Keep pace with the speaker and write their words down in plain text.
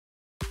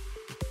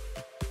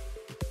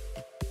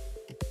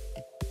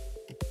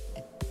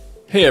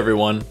Hey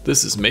everyone,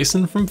 this is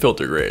Mason from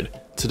FilterGrade.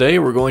 Today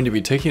we're going to be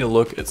taking a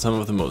look at some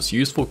of the most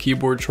useful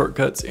keyboard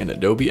shortcuts in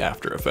Adobe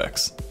After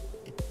Effects.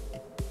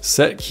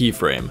 Set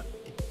keyframe.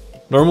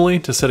 Normally,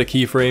 to set a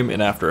keyframe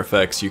in After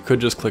Effects, you could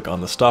just click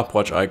on the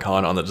stopwatch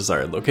icon on the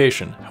desired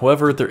location.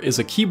 However, there is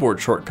a keyboard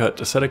shortcut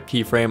to set a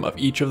keyframe of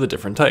each of the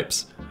different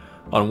types.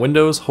 On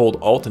Windows,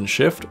 hold Alt and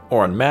Shift,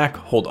 or on Mac,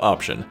 hold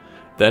Option.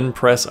 Then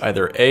press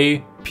either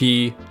A,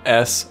 P,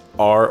 S,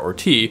 R, or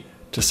T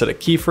to set a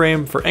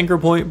keyframe for anchor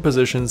point,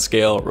 position,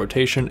 scale,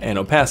 rotation, and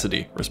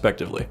opacity,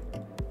 respectively.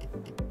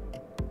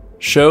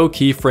 Show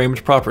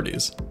keyframed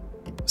properties.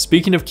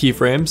 Speaking of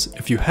keyframes,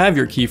 if you have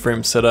your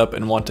keyframes set up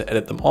and want to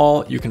edit them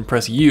all, you can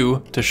press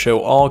U to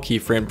show all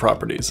keyframe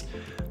properties.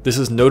 This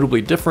is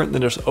notably different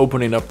than just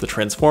opening up the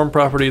transform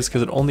properties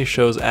because it only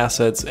shows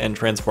assets and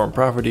transform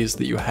properties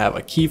that you have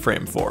a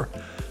keyframe for.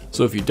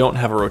 So if you don't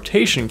have a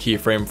rotation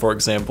keyframe, for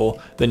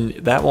example, then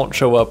that won't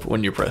show up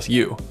when you press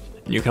U.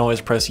 And you can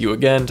always press U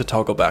again to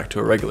toggle back to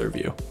a regular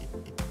view.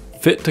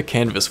 Fit to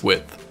canvas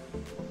width.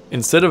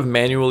 Instead of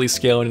manually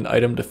scaling an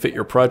item to fit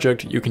your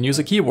project, you can use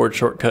a keyboard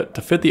shortcut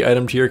to fit the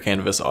item to your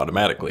canvas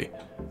automatically.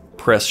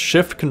 Press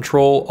Shift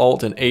Control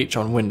Alt and H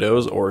on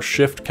Windows or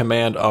Shift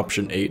Command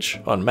Option H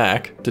on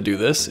Mac to do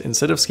this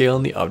instead of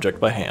scaling the object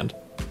by hand.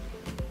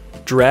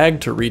 Drag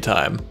to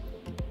retime.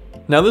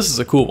 Now this is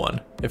a cool one.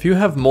 If you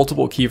have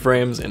multiple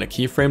keyframes in a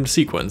keyframed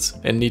sequence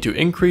and need to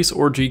increase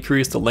or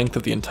decrease the length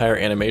of the entire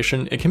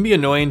animation, it can be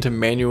annoying to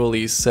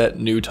manually set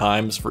new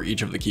times for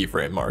each of the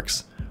keyframe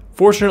marks.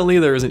 Fortunately,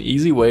 there is an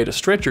easy way to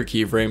stretch your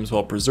keyframes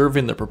while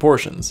preserving their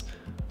proportions.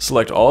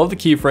 Select all of the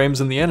keyframes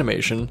in the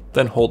animation,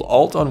 then hold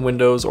Alt on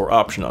Windows or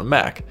Option on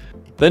Mac.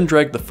 Then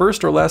drag the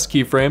first or last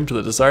keyframe to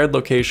the desired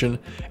location,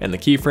 and the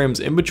keyframes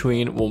in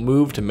between will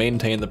move to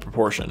maintain the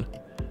proportion.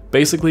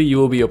 Basically, you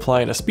will be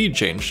applying a speed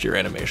change to your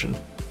animation.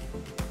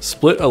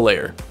 Split a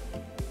layer.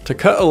 To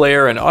cut a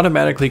layer and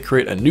automatically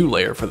create a new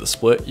layer for the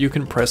split, you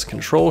can press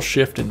Ctrl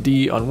Shift and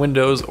D on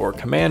Windows or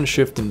Command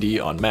Shift and D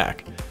on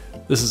Mac.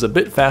 This is a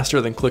bit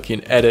faster than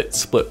clicking Edit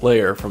Split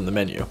Layer from the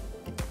menu.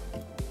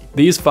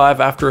 These 5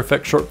 After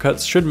Effects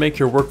shortcuts should make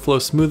your workflow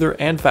smoother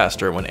and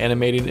faster when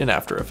animating in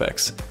After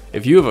Effects.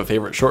 If you have a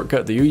favorite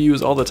shortcut that you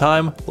use all the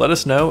time, let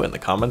us know in the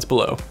comments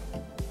below.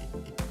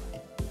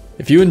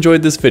 If you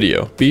enjoyed this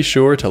video, be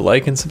sure to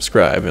like and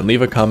subscribe and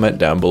leave a comment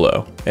down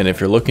below. And if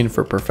you're looking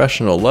for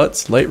professional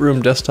LUTs,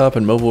 Lightroom desktop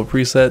and mobile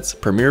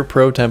presets, Premiere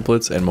Pro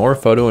templates, and more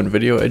photo and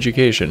video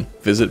education,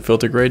 visit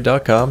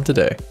FilterGrade.com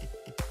today.